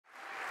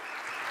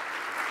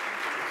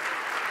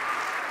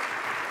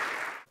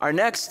Our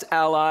next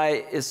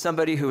ally is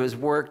somebody who has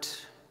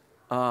worked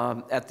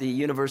at the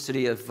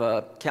University of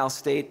Cal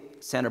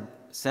State San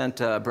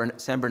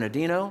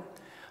Bernardino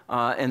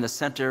in the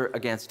Center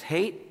Against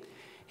Hate.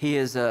 He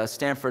is a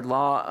Stanford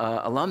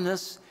Law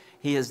alumnus.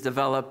 He has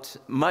developed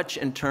much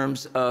in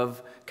terms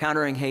of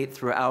countering hate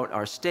throughout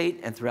our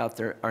state and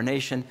throughout our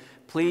nation.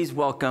 Please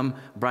welcome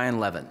Brian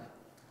Levin.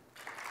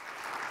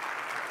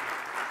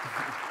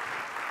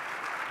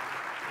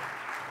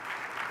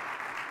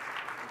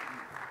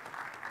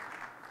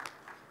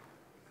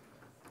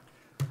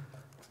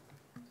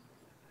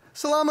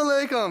 Salam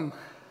alaikum.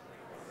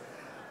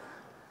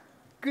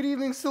 Good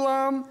evening,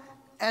 salam,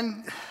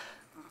 and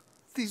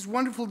these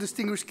wonderful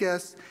distinguished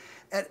guests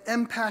at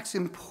MPAC's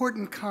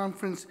important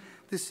conference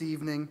this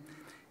evening,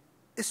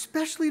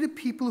 especially to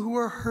people who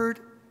are hurt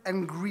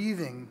and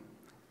grieving,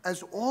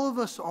 as all of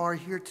us are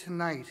here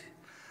tonight,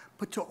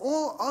 but to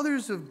all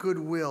others of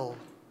goodwill,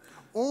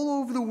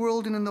 all over the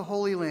world and in the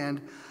Holy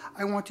Land,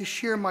 I want to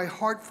share my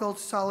heartfelt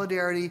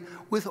solidarity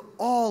with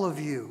all of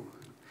you.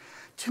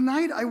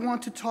 Tonight, I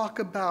want to talk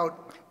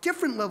about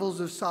different levels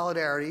of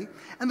solidarity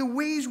and the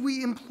ways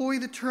we employ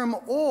the term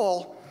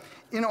all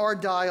in our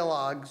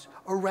dialogues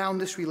around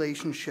this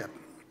relationship.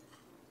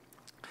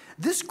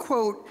 This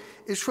quote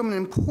is from an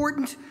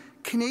important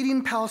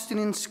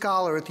Canadian-Palestinian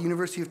scholar at the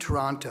University of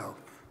Toronto.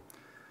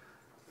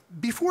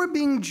 Before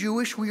being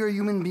Jewish, we are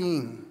human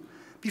beings.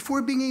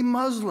 Before being a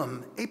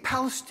Muslim, a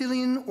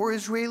Palestinian, or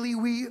Israeli,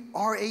 we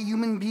are a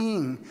human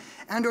being,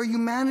 and our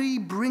humanity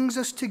brings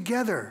us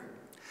together.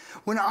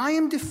 When I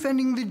am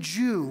defending the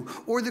Jew,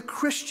 or the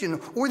Christian,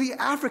 or the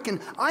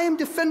African, I am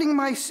defending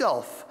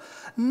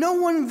myself. No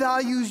one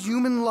values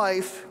human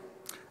life,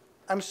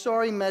 I'm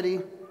sorry,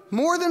 Mehdi,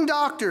 more than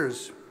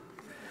doctors.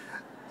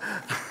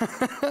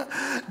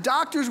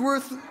 Doctors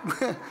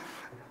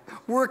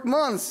work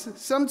months,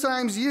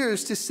 sometimes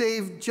years, to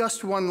save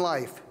just one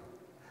life.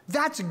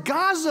 That's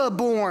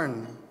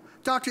Gaza-born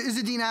Dr.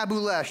 Izzadeen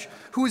Abulesh,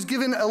 who was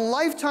given a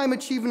Lifetime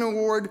Achievement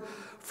Award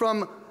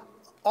from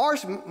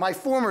my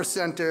former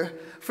center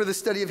for the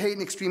study of hate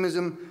and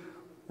extremism,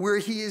 where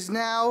he is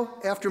now,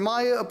 after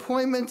my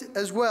appointment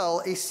as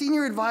well, a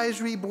senior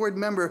advisory board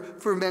member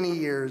for many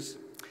years.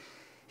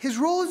 His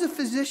role as a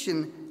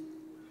physician,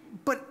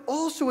 but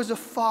also as a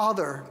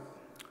father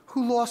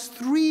who lost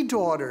 3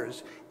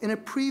 daughters in a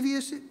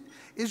previous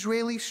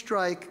Israeli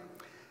strike,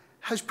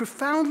 has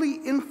profoundly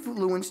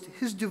influenced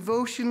his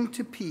devotion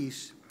to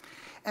peace,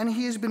 and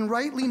he has been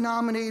rightly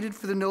nominated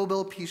for the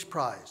Nobel Peace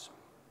Prize.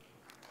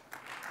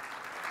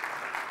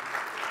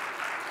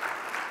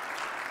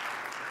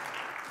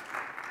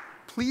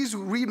 Please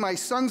read my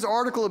son's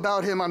article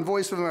about him on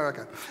Voice of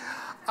America.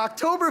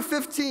 October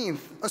 15th,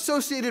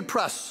 Associated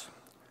Press.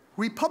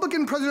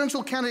 Republican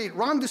presidential candidate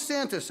Ron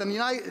DeSantis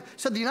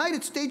said the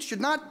United States should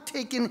not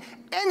take in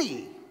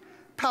any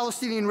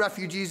Palestinian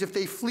refugees if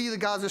they flee the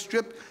Gaza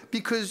Strip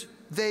because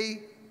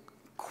they,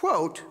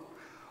 quote,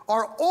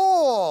 are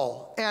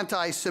all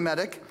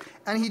anti-Semitic,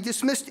 and he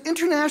dismissed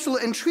international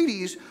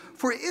treaties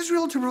for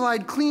Israel to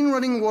provide clean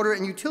running water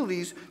and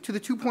utilities to the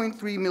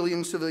 2.3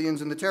 million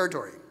civilians in the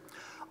territory.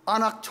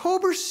 On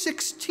October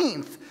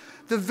 16th,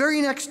 the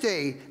very next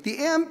day, the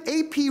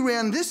AP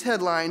ran this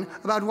headline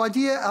about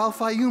Wadea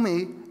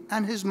al-Fayoumi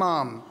and his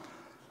mom.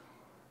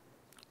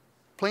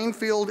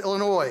 Plainfield,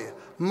 Illinois,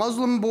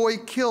 Muslim boy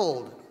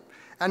killed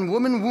and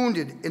woman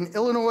wounded in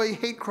Illinois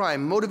hate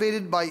crime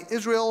motivated by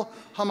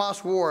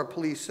Israel-Hamas war,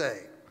 police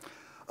say.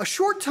 A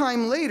short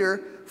time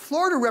later,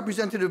 Florida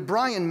Representative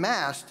Brian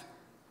Mast,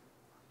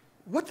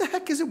 what the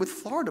heck is it with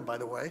Florida, by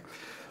the way,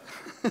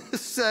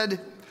 said,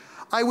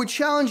 I would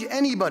challenge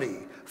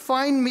anybody,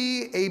 find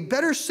me a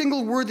better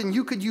single word than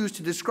you could use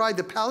to describe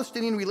the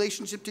Palestinian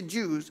relationship to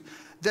Jews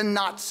than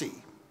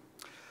Nazi.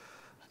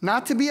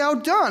 Not to be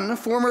outdone,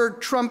 former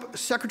Trump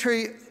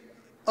Secretary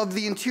of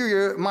the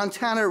Interior,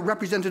 Montana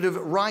Representative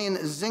Ryan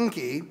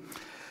Zinke,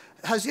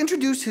 has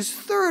introduced his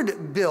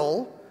 3rd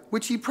bill,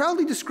 which he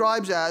proudly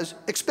describes as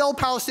expel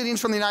Palestinians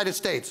from the United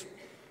States.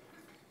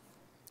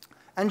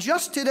 And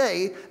just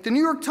today, the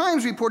New York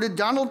Times reported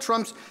Donald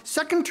Trump's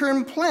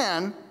 2nd-term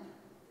plan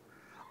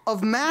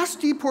of mass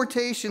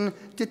deportation,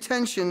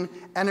 detention,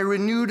 and a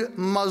renewed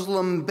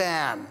Muslim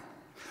ban,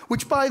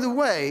 which, by the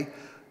way,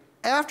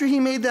 after he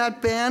made that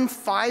ban,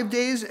 5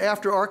 days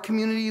after our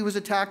community was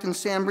attacked in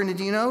San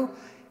Bernardino,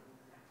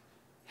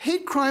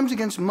 hate crimes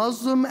against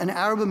Muslim and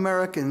Arab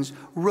Americans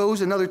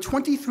rose another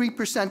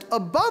 23%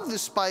 above the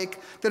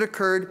spike that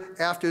occurred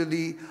after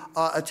the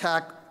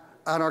attack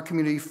on our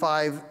community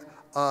 5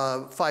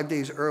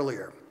 days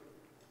earlier.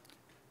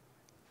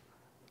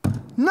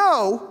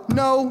 No,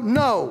 no,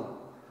 no.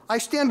 I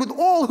stand with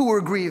all who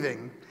are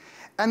grieving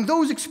and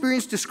those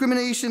experience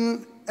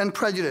discrimination and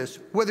prejudice,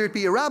 whether it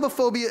be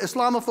Arabophobia,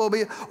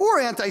 Islamophobia, or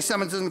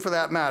anti-Semitism for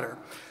that matter.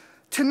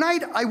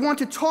 Tonight, I want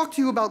to talk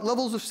to you about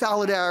levels of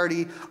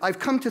solidarity I've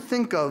come to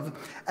think of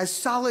as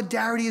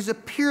solidarity is a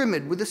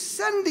pyramid with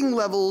ascending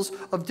levels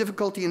of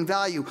difficulty and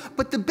value.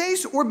 But the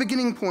base or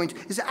beginning point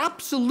is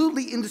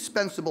absolutely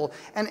indispensable,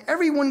 and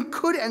everyone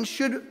could and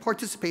should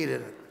participate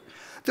in it.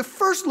 The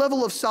first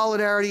level of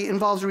solidarity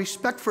involves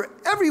respect for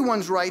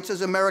everyone's rights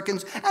as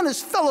Americans and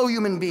as fellow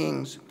human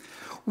beings.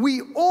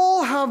 We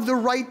all have the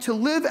right to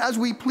live as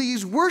we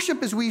please,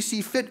 worship as we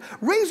see fit,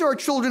 raise our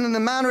children in the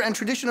manner and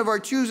tradition of our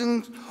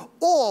choosing,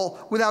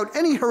 all without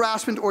any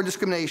harassment or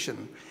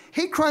discrimination.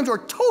 Hate crimes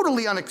are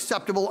totally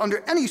unacceptable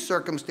under any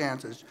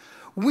circumstances.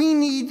 We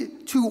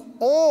need to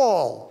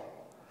all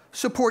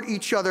support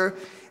each other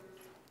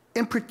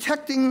in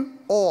protecting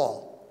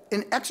all,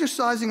 in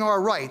exercising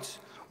our rights,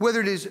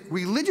 whether it is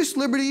religious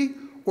liberty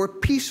or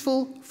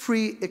peaceful,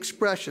 free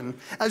expression,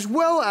 as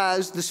well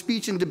as the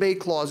speech and debate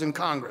clause in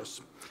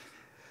Congress.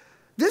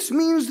 This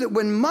means that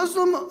when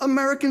Muslim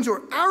Americans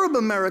or Arab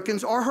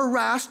Americans are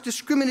harassed,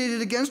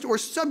 discriminated against, or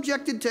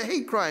subjected to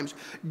hate crimes,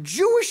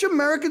 Jewish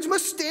Americans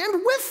must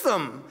stand with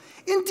them.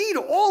 Indeed,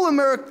 all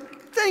Americans,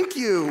 thank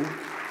you.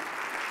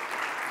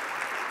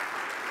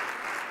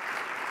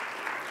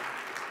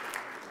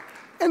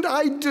 And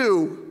I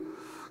do.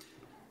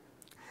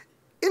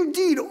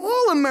 Indeed,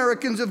 all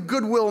Americans of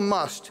goodwill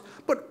must,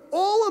 but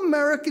all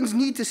Americans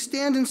need to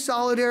stand in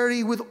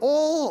solidarity with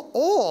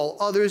all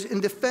others in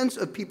defense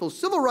of people's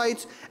civil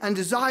rights and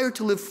desire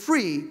to live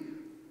free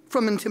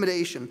from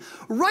intimidation.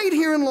 Right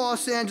here in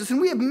Los Angeles,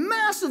 and we have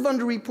massive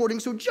underreporting,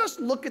 so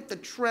just look at the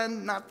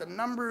trend, not the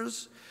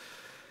numbers.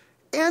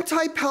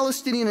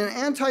 Anti-Palestinian and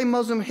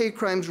anti-Muslim hate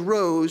crimes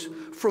rose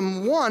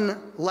from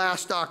 1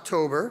 last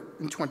October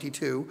in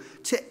 22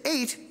 to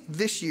 8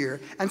 this year,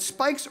 and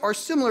spikes are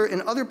similar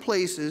in other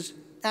places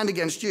and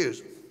against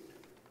Jews.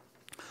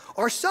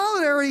 Our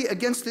solidarity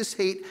against this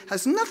hate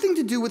has nothing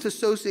to do with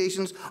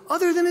associations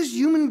other than as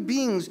human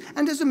beings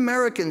and as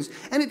Americans,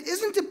 and it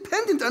isn't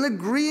dependent on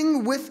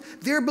agreeing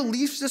with their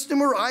belief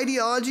system or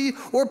ideology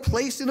or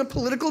place in a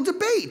political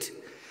debate.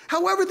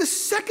 However, the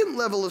second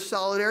level of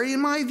solidarity, in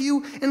my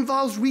view,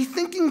 involves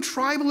rethinking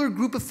tribal or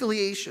group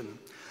affiliation.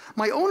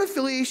 My own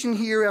affiliation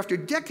here, after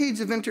decades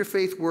of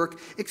interfaith work,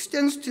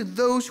 extends to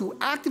those who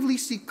actively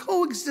seek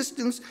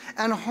coexistence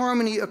and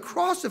harmony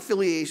across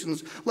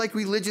affiliations like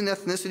religion,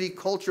 ethnicity,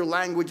 culture,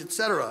 language,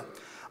 etc.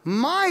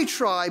 My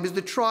tribe is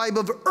the tribe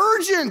of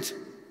urgent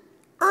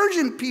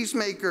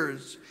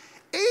peacemakers,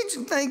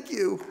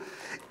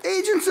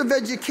 agents of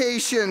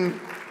education,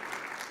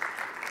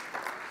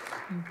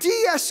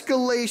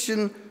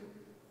 de-escalation,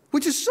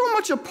 which is so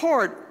much a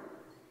part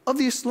of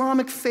the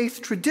Islamic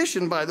faith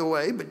tradition, by the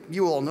way, but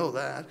you all know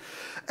that,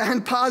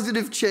 and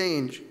positive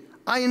change.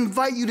 I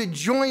invite you to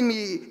join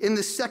me in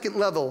the second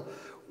level,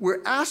 where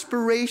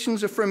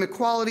aspirations affirm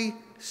equality,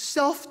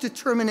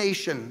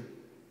 self-determination,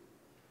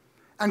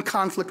 and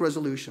conflict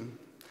resolution.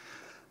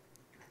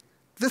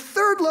 The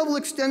third level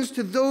extends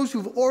to those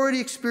who've already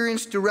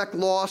experienced direct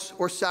loss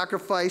or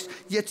sacrifice,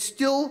 yet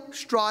still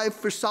strive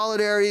for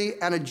solidarity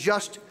and a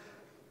just,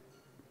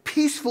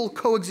 peaceful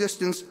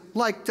coexistence,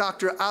 like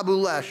Dr. Abu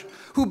Lesh,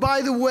 who,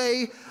 by the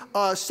way,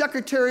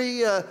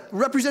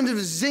 Representative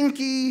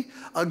Zinke,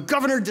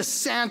 Governor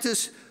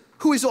DeSantis,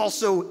 who is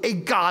also a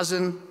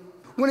Gazan.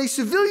 When a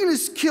civilian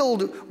is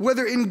killed,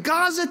 whether in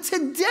Gaza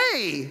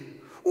today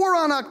or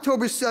on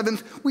October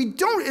 7th, we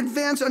don't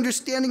advance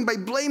understanding by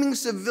blaming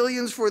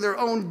civilians for their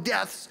own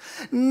deaths.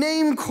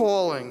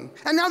 Name-calling,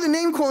 and now the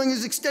name-calling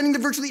is extending to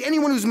virtually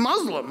anyone who's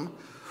Muslim,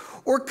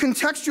 or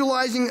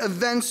contextualizing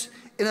events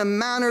in a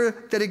manner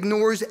that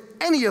ignores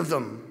any of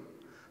them.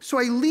 So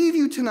I leave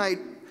you tonight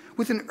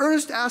with an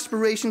earnest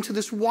aspiration to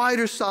this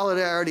wider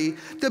solidarity,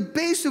 the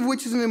base of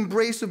which is an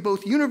embrace of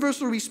both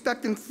universal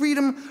respect and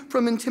freedom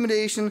from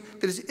intimidation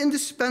that is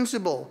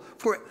indispensable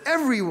for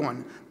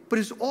everyone, but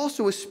is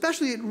also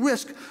especially at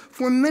risk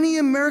for many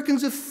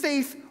Americans of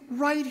faith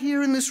right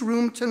here in this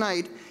room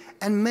tonight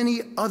and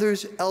many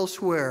others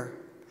elsewhere.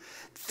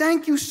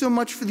 Thank you so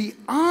much for the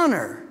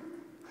honor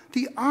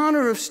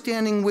of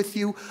standing with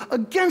you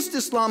against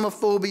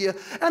Islamophobia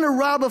and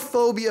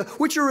Arabophobia,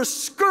 which are a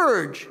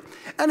scourge.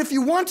 And if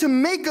you want to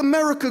make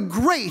America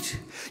great,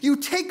 you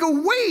take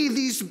away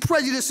these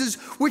prejudices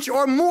which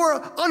are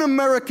more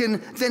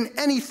un-American than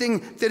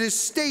anything that is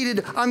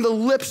stated on the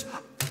lips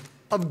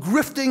of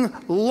grifting,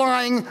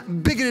 lying,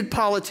 bigoted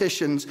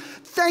politicians.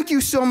 Thank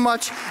you so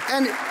much.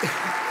 And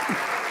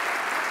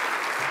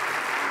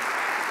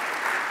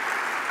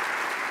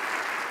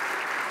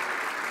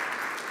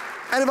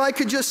if I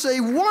could just say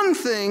one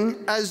thing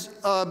as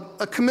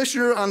a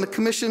commissioner on the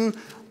commission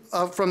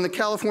from the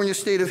California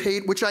State of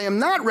Hate, which I am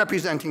not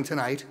representing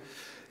tonight,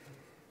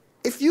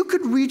 if you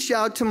could reach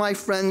out to my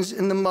friends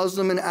in the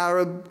Muslim and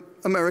Arab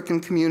American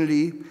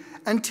community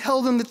and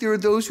tell them that there are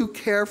those who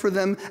care for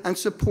them and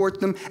support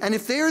them, and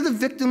if they are the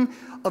victim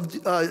of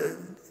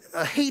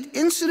a hate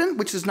incident,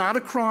 which is not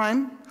a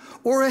crime,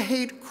 or a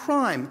hate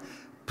crime,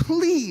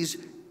 please,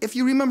 if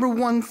you remember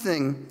one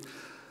thing,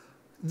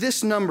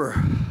 this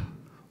number,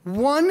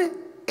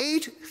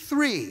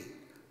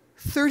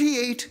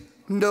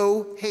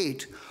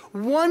 1-833-38-NO-HATE.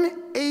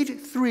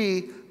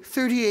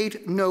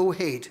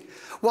 1-833-38-NO-HATE.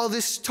 While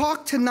this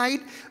talk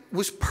tonight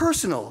was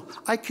personal,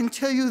 I can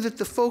tell you that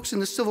the folks in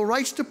the Civil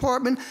Rights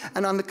Department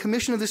and on the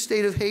Commission of the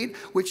State of Hate,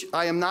 which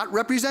I am not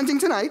representing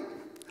tonight,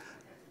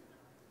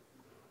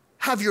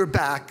 have your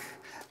back.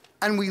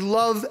 and we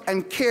love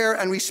and care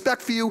and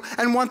respect for you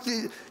and want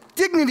the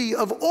dignity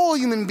of all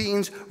human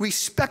beings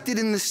respected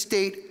in the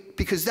state,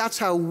 because that's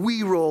how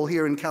we roll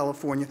here in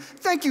California.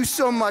 Thank you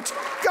so much.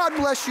 God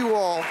bless you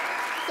all.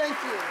 Thank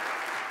you.